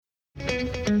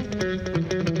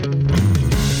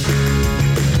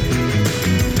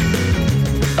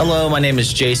Hello, my name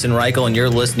is Jason Reichel, and you're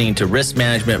listening to Risk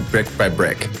Management Brick by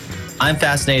Brick. I'm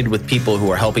fascinated with people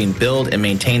who are helping build and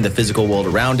maintain the physical world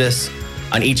around us.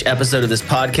 On each episode of this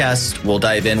podcast, we'll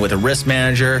dive in with a risk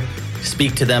manager,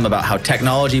 speak to them about how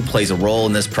technology plays a role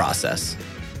in this process.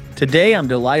 Today, I'm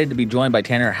delighted to be joined by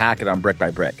Tanner Hackett on Brick by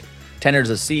Brick. Tanner is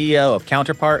the CEO of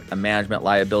Counterpart, a management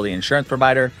liability insurance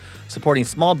provider supporting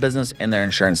small business and their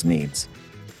insurance needs.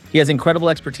 He has incredible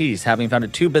expertise, having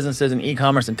founded 2 businesses in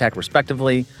e-commerce and tech,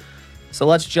 respectively. So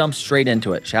let's jump straight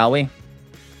into it, shall we?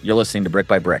 You're listening to Brick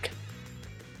by Brick.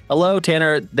 Hello,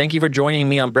 Tanner. Thank you for joining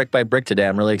me on Brick by Brick today.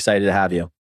 I'm really excited to have you.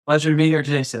 Pleasure to be here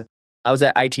today, Seth. I was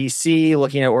at ITC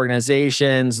looking at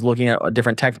organizations, looking at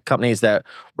different tech companies that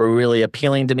were really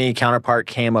appealing to me. Counterpart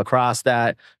came across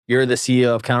that. You're the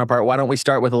CEO of Counterpart. Why don't we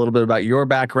start with a little bit about your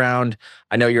background?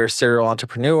 I know you're a serial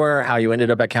entrepreneur, how you ended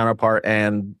up at Counterpart,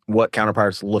 and what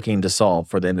Counterpart's looking to solve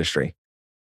for the industry.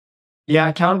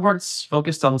 Yeah, Counterpart's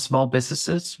focused on small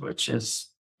businesses, which is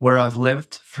where I've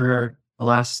lived for the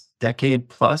last decade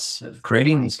plus of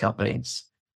creating these companies.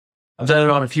 I've done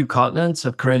it on a few continents.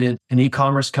 I've created an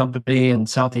e-commerce company in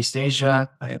Southeast Asia.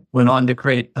 I went on to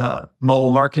create a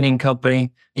mobile marketing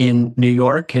company in New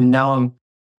York. And now I'm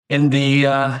in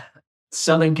the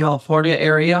Southern California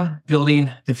area, building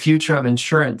the future of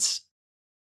insurance.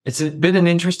 It's been an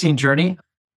interesting journey,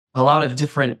 a lot of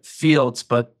different fields,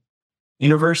 but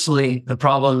universally, the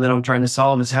problem that I'm trying to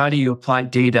solve is how do you apply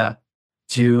data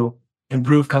to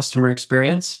improve customer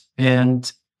experience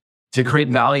and to create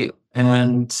value?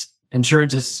 And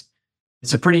insurance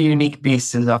it's a pretty unique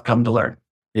beast, as I've come to learn.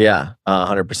 Yeah,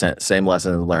 100%. Same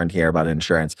lessons learned here about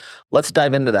insurance. Let's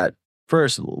dive into that.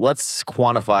 First, let's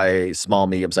quantify small,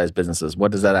 medium-sized businesses.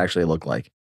 What does that actually look like?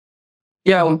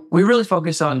 Yeah, we really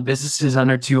focus on businesses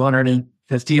under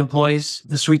 250 employees.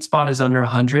 The sweet spot is under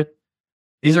 100.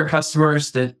 These are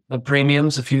customers that the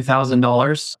premiums a few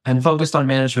 $1,000s and focused on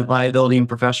management liability and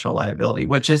professional liability,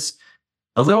 which is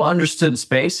a little understood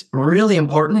space, really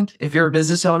important if you're a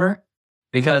business owner,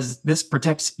 because this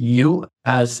protects you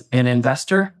as an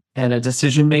investor and a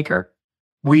decision maker.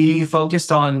 We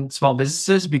focused on small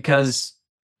businesses because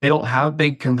they don't have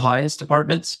big compliance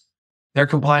departments. Their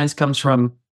compliance comes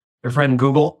from their friend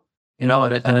Google, an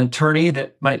attorney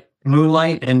that might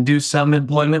moonlight and do some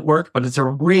employment work, but it's a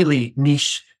really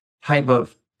niche type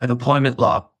of an employment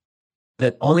law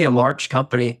that only a large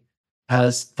company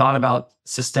has thought about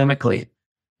systemically.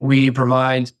 We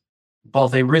provide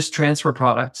both a risk transfer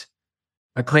product,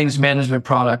 a claims management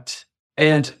product,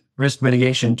 and risk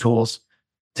mitigation tools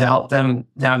to help them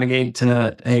navigate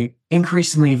to a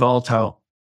increasingly volatile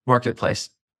marketplace.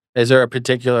 Is there a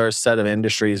particular set of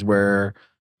industries where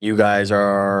you guys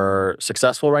are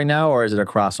successful right now, or is it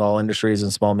across all industries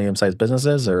and small, medium-sized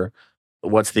businesses, or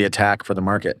what's the attack for the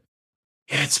market?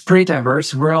 It's pretty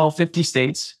diverse. We're all 50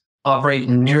 states, operate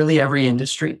in nearly every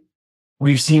industry.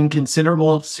 We've seen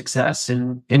considerable success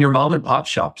in your mom and pop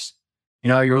shops.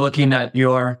 You're looking at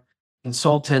your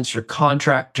consultants, your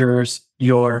contractors,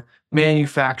 your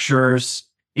manufacturers,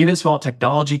 even small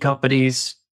technology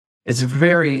companies. It's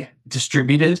very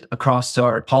distributed across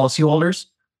our policyholders.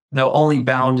 The only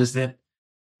bound is that,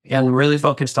 again, really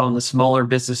focused on the smaller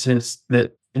businesses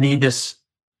that need this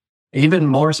even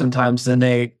more sometimes than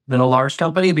a large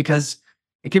company, because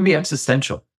it can be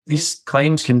existential. These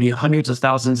claims can be hundreds of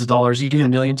thousands of dollars,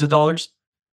 even millions of dollars.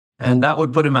 And that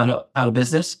would put them out of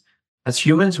business. As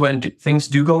humans, when things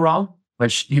do go wrong,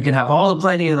 which you can have all the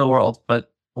planning in the world,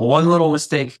 but one little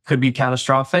mistake could be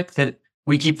catastrophic, that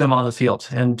we keep them on the field.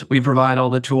 And we provide all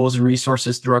the tools and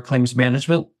resources through our claims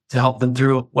management to help them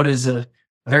through what is a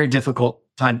very difficult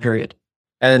time period.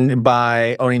 And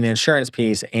by owning the insurance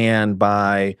piece and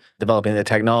by developing the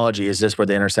technology, is this where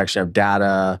the intersection of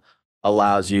data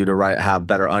allows you to have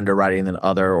better underwriting than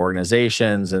other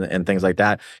organizations and things like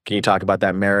that? Can you talk about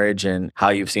that marriage and how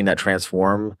you've seen that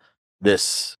transform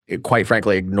this, quite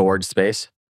frankly, ignored space?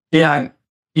 Yeah,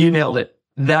 you nailed it.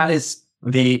 That is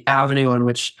the avenue in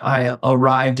which I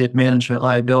arrived at management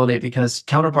liability, because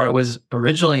Counterpart was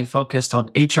originally focused on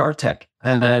HR tech.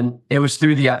 And then it was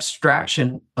through the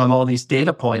abstraction of all these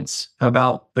data points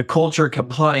about the culture,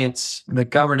 compliance, the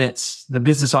governance, the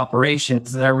business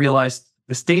operations, that I realized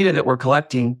this data that we're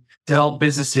collecting to help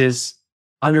businesses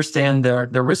understand their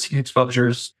risk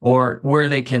exposures or where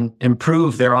they can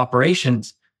improve their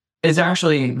operations is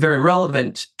actually very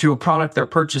relevant to a product they're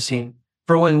purchasing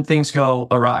for when things go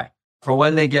awry, for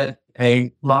when they get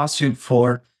a lawsuit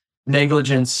for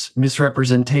negligence,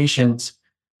 misrepresentations.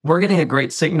 We're getting a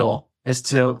great signal as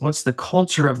to what's the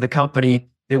culture of the company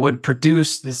that would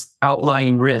produce this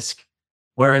outlying risk.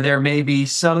 where there may be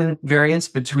some variance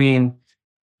between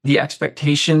the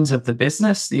expectations of the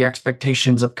business, the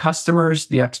expectations of customers,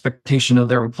 the expectation of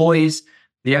their employees,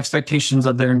 the expectations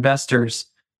of their investors,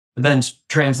 then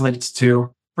translates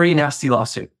to pretty nasty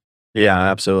lawsuit. Yeah,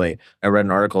 absolutely. I read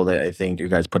an article that I think you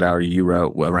guys put out or you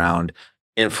wrote around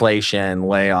inflation,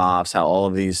 layoffs, how all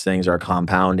of these things are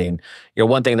compounding.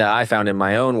 One thing that I found in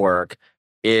my own work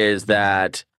is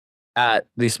that at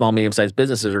these small, medium-sized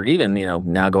businesses, or even,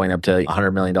 now going up to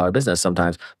 $100 million business,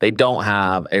 sometimes they don't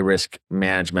have a risk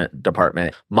management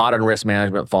department. Modern risk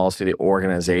management falls to the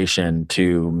organization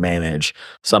to manage.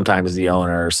 Sometimes the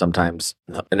owner, sometimes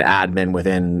an admin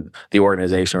within the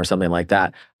organization or something like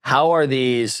that. How are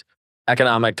these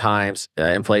economic times,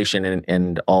 inflation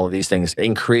and all of these things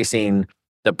increasing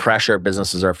the pressure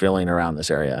businesses are feeling around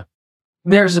this area?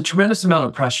 There's a tremendous amount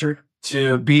of pressure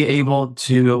to be able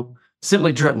to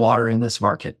simply tread water in this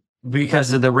market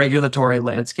because of the regulatory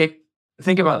landscape.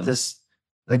 Think about this,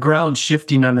 the ground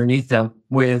shifting underneath them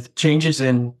with changes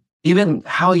in even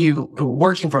how you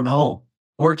working from home,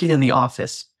 working in the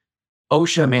office,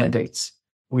 OSHA mandates.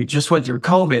 We just went through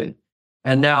COVID,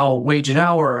 and now wage and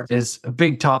hour is a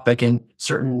big topic in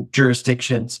certain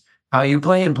jurisdictions. How you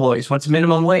pay employees, what's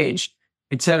minimum wage,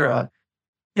 etc.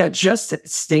 Yeah, just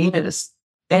staying at a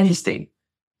steady state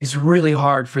is really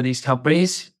hard for these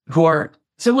companies who are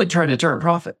simply trying to turn a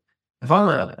profit. If I'm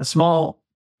a small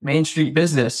Main Street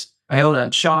business, I own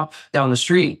a shop down the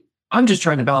street, I'm just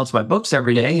trying to balance my books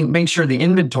every day and make sure the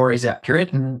inventory is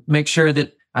accurate and make sure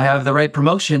that I have the right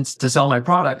promotions to sell my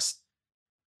products.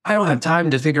 I don't have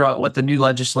time to figure out what the new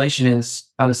legislation is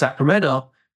out of Sacramento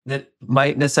that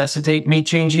might necessitate me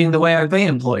changing the way I pay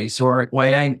employees or the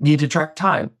way I need to track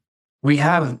time. We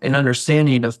have an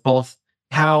understanding of both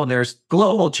how there's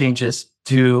global changes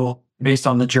based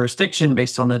on the jurisdiction,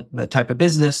 based on the type of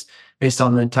business, based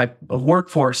on the type of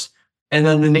workforce, and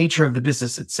then the nature of the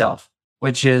business itself,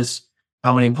 which is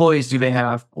how many employees do they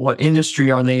have? What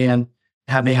industry are they in?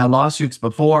 Have they had lawsuits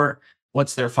before?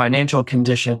 What's their financial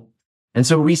condition? And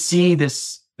so we see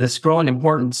this growing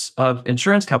importance of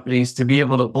insurance companies to be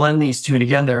able to blend these two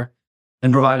together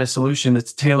and provide a solution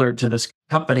that's tailored to this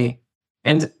company.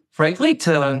 And frankly,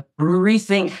 to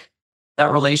rethink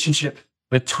that relationship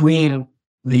between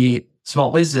the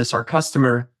small business, our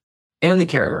customer, and the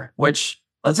carrier, which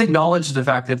let's acknowledge the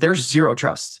fact that there's zero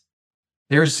trust.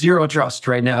 There's zero trust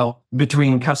right now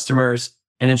between customers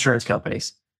and insurance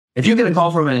companies. If you get a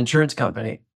call from an insurance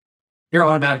company, you're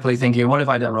automatically thinking, what have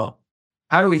I done wrong?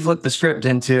 How do we flip the script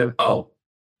into, oh,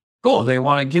 cool, they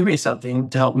want to give me something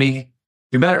to help me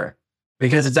do better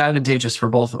because it's advantageous for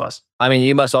both of us. I mean,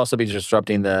 you must also be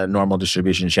disrupting the normal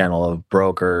distribution channel of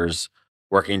brokers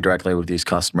working directly with these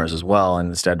customers as well, and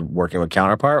instead working with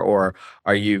Counterpart, or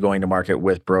are you going to market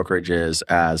with brokerages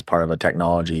as part of a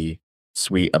technology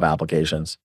suite of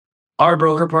applications? Our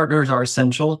broker partners are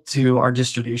essential to our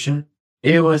distribution.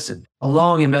 It was a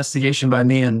long investigation by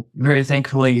me, and very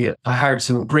thankfully, I hired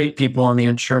some great people on the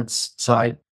insurance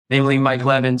side, namely Mike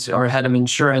Levins, our head of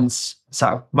insurance,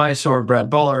 Sal Mysore, Brad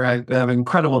Buller. I have an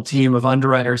incredible team of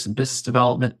underwriters and business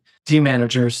development team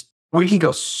managers. We can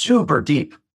go super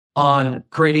deep on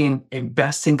creating a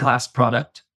best-in-class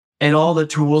product and all the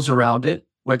tools around it,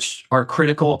 which are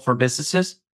critical for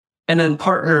businesses, and then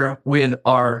partner with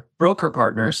our broker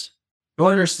partners who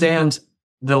understand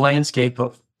the landscape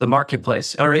of the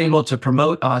marketplace, are able to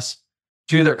promote us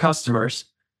to their customers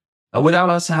without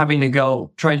us having to go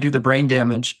try and do the brain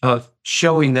damage of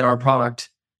showing that our product,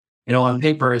 on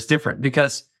paper is different.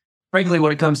 Because frankly,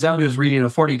 what it comes down to is reading a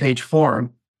 40-page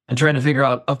form and trying to figure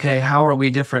out, okay, how are we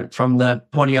different from the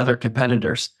 20 other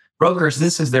competitors? Brokers,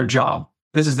 this is their job.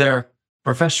 This is their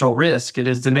professional risk. It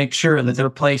is to make sure that they're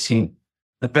placing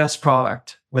the best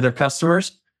product with their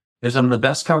customers. Gives them the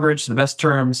best coverage, the best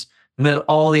terms, and then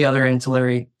all the other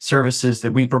ancillary services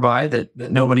that we provide that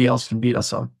nobody else can beat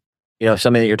us on.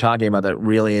 Something that you're talking about that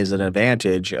really is an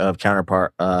advantage of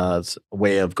Counterpart's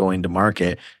way of going to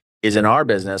market is in our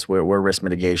business, we're a risk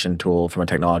mitigation tool from a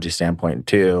technology standpoint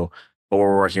too. But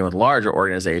we're working with larger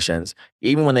organizations.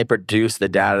 Even when they produce the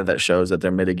data that shows that they're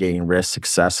mitigating risk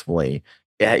successfully,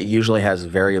 it usually has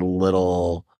very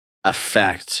little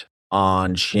effect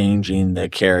on changing the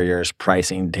carrier's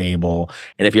pricing table.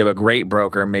 And if you have a great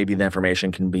broker, maybe the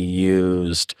information can be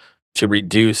used to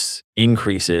reduce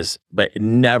increases, but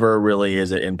never really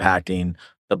is it impacting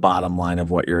the bottom line of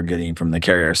what you're getting from the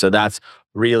carrier. So that's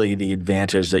really the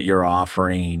advantage that you're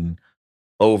offering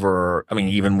over,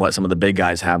 even what some of the big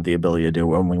guys have the ability to do.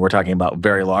 When we're talking about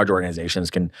very large organizations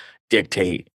can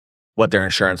dictate what their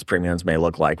insurance premiums may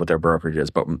look like with their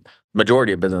brokerages, but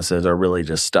majority of businesses are really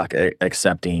just stuck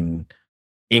accepting,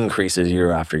 increases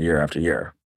year after year after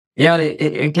year. Yeah,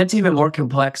 it gets even more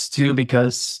complex too,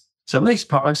 because some of these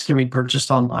products can be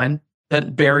purchased online.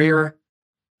 That barrier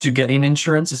to getting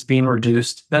insurance is being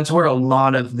reduced. That's where a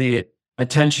lot of the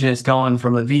attention is going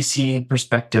from a VC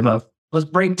perspective of, let's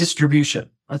break distribution.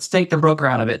 Let's take the broker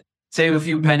out of it, save a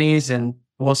few pennies, and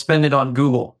we'll spend it on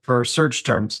Google for search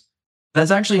terms.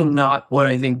 That's actually not what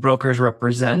I think brokers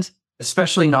represent,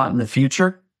 especially not in the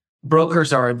future.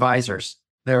 Brokers are advisors.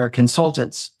 They're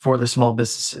consultants for the small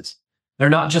businesses. They're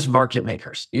not just market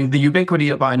makers. The ubiquity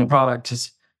of buying a product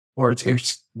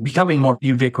it's becoming more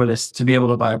ubiquitous to be able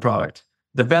to buy a product.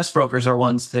 The best brokers are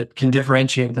ones that can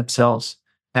differentiate themselves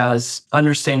as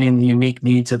understanding the unique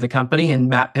needs of the company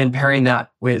and pairing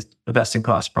that with the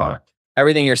best-in-class product.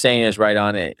 Everything you're saying is right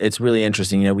on it. It's really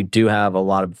interesting. We do have a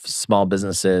lot of small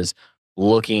businesses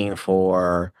looking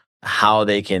for how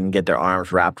they can get their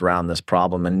arms wrapped around this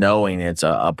problem and knowing it's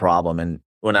a problem. And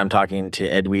when I'm talking to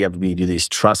Ed, we do these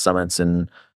trust summits and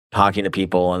talking to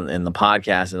people in the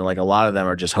podcast, and like a lot of them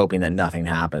are just hoping that nothing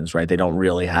happens, right? They don't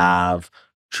really have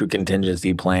true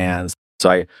contingency plans. So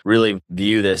I really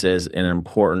view this as an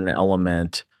important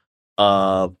element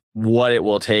of what it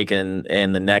will take in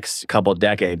the next couple of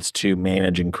decades to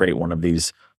manage and create one of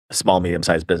these small,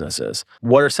 medium-sized businesses.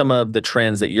 What are some of the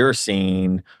trends that you're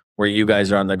seeing where you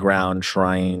guys are on the ground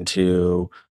trying to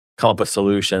come up with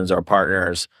solutions or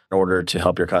partners in order to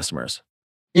help your customers?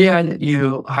 Yeah, and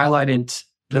you highlighted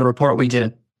the report we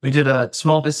did. We did a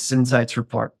small business insights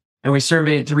report, and we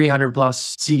surveyed 300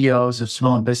 plus CEOs of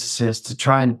small businesses to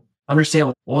try and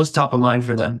understand what was top of mind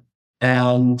for them.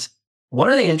 And one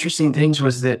of the interesting things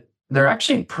was that they're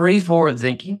actually pretty forward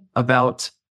thinking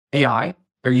about AI.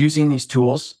 They're using these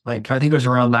tools. Like I think it was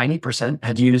around 90%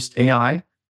 had used AI.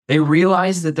 They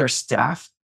realized that their staff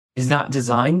is not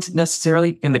designed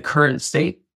necessarily in the current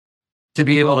state to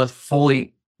be able to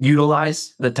fully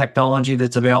utilize the technology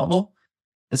that's available.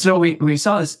 And so we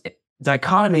saw this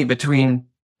dichotomy between,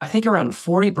 I think around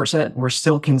 40% were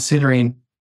still considering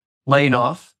laying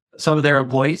off some of their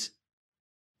employees,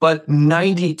 but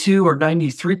 92 or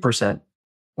 93%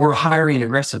 were hiring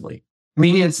aggressively.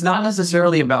 Meaning it's not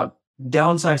necessarily about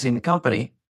downsizing the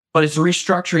company, but it's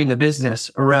restructuring the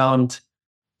business around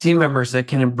team members that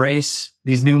can embrace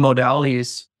these new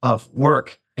modalities of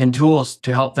work and tools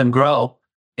to help them grow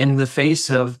in the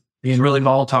face of these really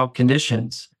volatile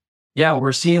conditions. Yeah,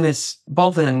 we're seeing this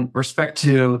both in respect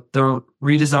to the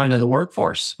redesign of the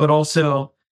workforce, but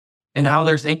also in how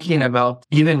they're thinking about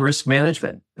even risk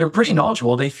management. They're pretty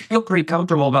knowledgeable. They feel pretty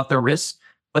comfortable about their risks,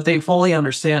 but they fully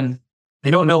understand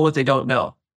they don't know what they don't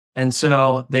know. And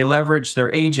so they leverage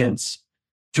their agents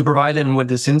to provide them with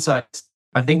this insight.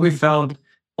 I think we found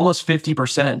almost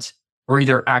 50% were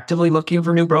either actively looking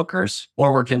for new brokers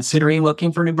or were considering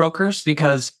looking for new brokers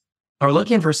because they're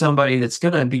looking for somebody that's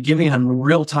going to be giving them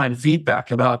real-time feedback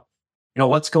about,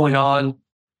 what's going on?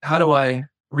 How do I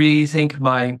rethink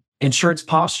my insurance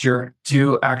posture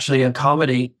to actually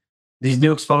accommodate these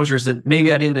new exposures that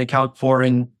maybe I didn't account for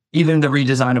in even the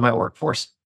redesign of my workforce?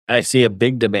 I see a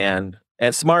big demand,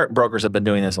 and smart brokers have been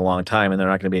doing this a long time, and they're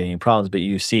not going to be any problems, but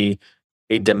you see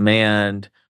a demand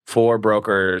for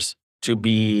brokers to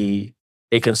be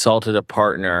a consultative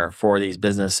partner for these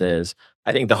businesses.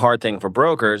 I think the hard thing for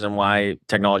brokers and why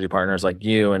technology partners like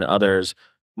you and others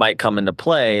might come into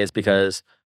play is because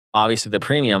obviously the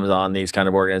premiums on these kind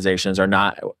of organizations are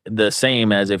not the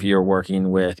same as if you're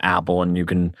working with Apple and you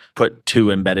can put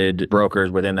two embedded brokers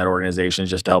within that organization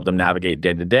just to help them navigate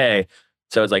day to day.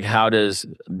 So it's like, how does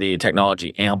the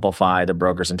technology amplify the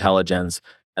broker's intelligence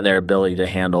and their ability to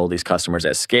handle these customers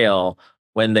at scale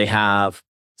when they have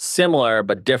similar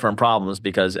but different problems?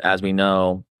 Because as we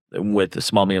know, with the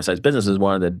small, medium-sized businesses,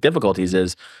 one of the difficulties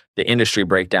is the industry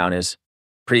breakdown is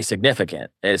pretty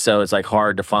significant. And so it's like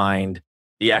hard to find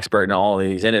the expert in all of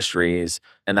these industries.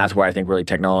 And that's why I think really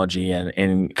technology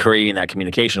and creating that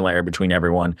communication layer between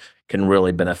everyone can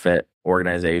really benefit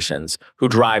organizations who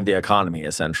drive the economy,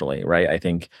 essentially, right? I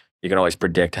think you can always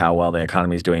predict how well the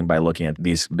economy is doing by looking at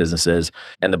these businesses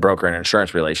and the broker and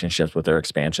insurance relationships with their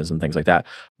expansions and things like that.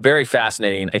 Very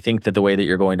fascinating. I think that the way that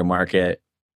you're going to market,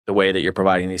 the way that you're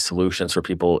providing these solutions for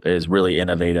people is really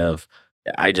innovative.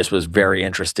 I just was very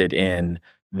interested in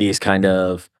these kind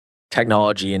of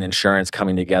technology and insurance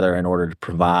coming together in order to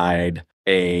provide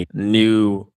a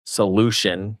new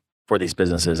solution for these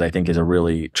businesses. I think is a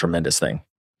really tremendous thing.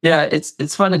 Yeah,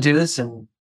 it's fun to do this. And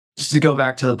just to go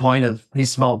back to the point of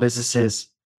these small businesses,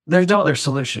 there's no other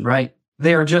solution, right?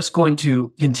 They are just going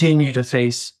to continue to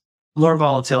face more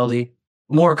volatility,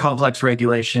 more complex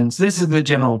regulations. This is the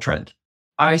general trend.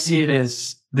 I see it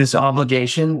as this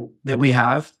obligation that we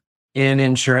have in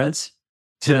insurance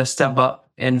to step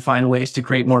up and find ways to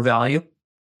create more value.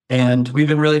 And we've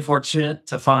been really fortunate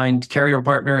to find carrier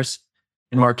partners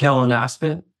in Markel and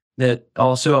Aspen that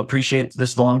also appreciate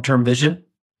this long-term vision,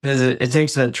 because it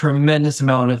takes a tremendous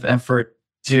amount of effort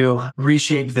to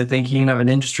reshape the thinking of an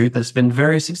industry that's been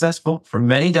very successful for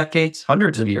many decades,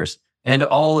 hundreds of years, and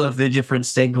all of the different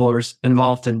stakeholders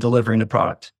involved in delivering the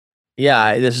product.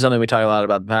 Yeah, this is something we talk a lot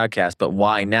about in the podcast, but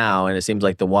why now? And it seems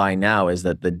like the why now is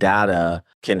that the data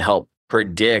can help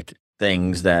predict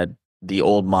things that the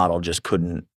old model just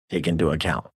couldn't take into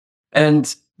account.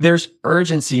 And there's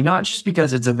urgency, not just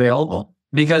because it's available,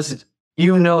 because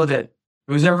you know that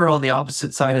who's ever on the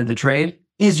opposite side of the trade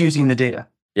is using the data.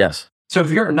 Yes. So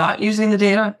if you're not using the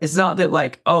data, it's not that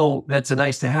like, oh, that's a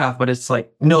nice to have, but it's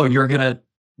like, no, you're going to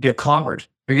get clobbered.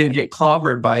 You're going to get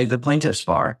clobbered by the plaintiff's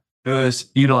bar who's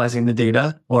utilizing the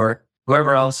data or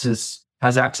whoever else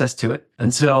has access to it.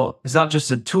 And so it's not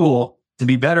just a tool to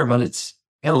be better, but it's,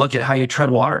 you gotta look at how you tread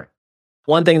water.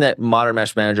 One thing that modern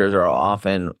mesh managers are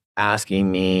often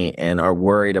asking me and are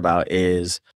worried about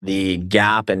is the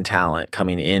gap in talent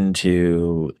coming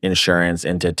into insurance,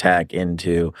 into tech,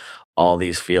 into all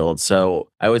these fields. So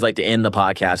I always like to end the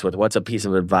podcast with what's a piece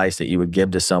of advice that you would give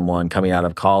to someone coming out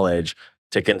of college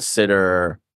to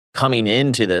consider coming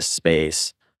into this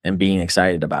space and being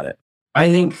excited about it? I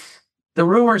think the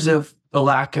rumors of the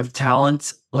lack of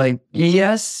talent, like,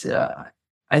 yes,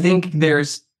 I think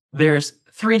there's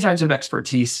three types of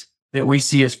expertise that we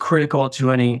see as critical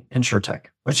to any insurtech,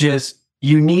 which is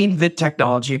you need the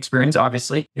technology experience.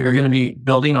 Obviously, you're going to be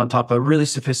building on top of really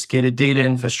sophisticated data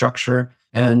infrastructure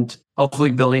and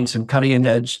hopefully building some cutting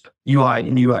edge UI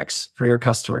and UX for your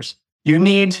customers. You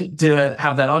need to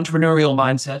have that entrepreneurial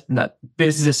mindset and that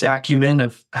business acumen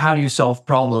of how do you solve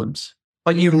problems.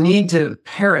 But you need to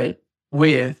pair it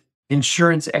with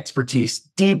insurance expertise,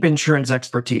 deep insurance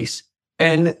expertise.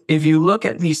 And if you look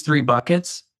at these three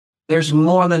buckets, there's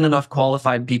more than enough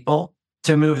qualified people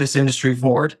to move this industry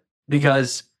forward.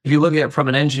 Because if you look at it from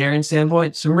an engineering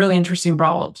standpoint, some really interesting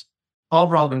problems, all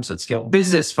problems at scale.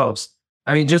 Business folks,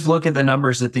 I mean, just look at the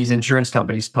numbers that these insurance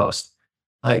companies post.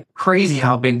 Like crazy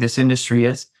how big this industry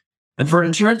is. And for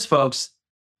insurance folks,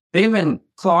 they've been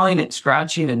clawing and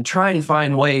scratching and trying to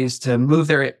find ways to move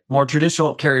their more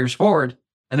traditional carriers forward.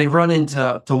 And they run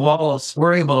into walls.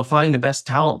 We're able to find the best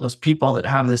talent, those people that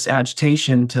have this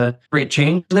agitation to create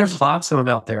change. And there's lots of them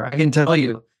out there. I can tell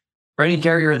you, for any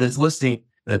carrier that's listening,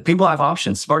 that people have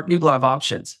options. Smart people have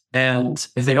options. And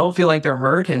if they don't feel like they're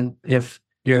heard, and if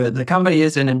the company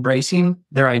isn't embracing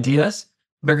their ideas,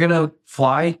 they're going to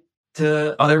fly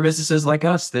to other businesses like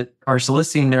us that are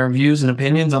soliciting their views and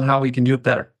opinions on how we can do it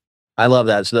better. I love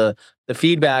that. So the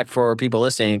feedback for people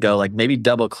listening, go like maybe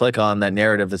double click on that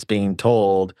narrative that's being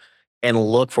told and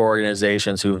look for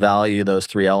organizations who value those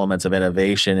three elements of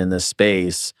innovation in this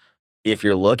space. If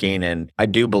you're looking, and I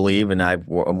do believe, and I'm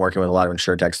working with a lot of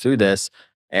insurtechs through this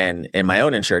and in my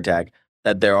own insurtech,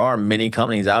 that there are many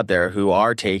companies out there who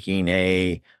are taking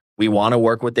we want to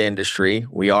work with the industry.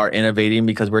 We are innovating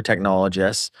because we're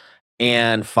technologists,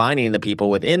 and finding the people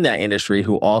within that industry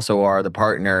who also are the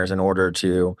partners in order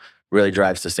to really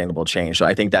drive sustainable change. So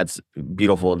I think that's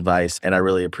beautiful advice, and I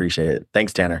really appreciate it.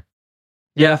 Thanks, Tanner.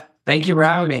 Yeah, thank you for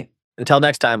having me. Until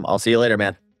next time, I'll see you later,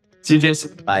 man. See you,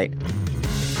 Jason. Bye.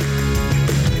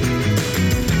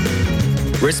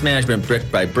 Risk Management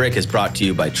Brick by Brick is brought to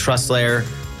you by TrustLayer.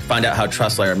 Find out how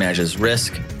TrustLayer manages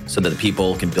risk so that the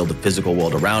people can build the physical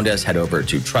world around us. Head over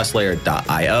to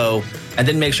trustlayer.io. And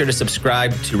then make sure to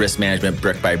subscribe to Risk Management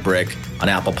Brick by Brick on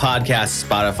Apple Podcasts,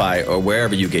 Spotify, or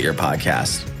wherever you get your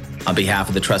podcasts. On behalf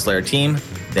of the TrustLayer team,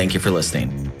 thank you for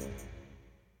listening.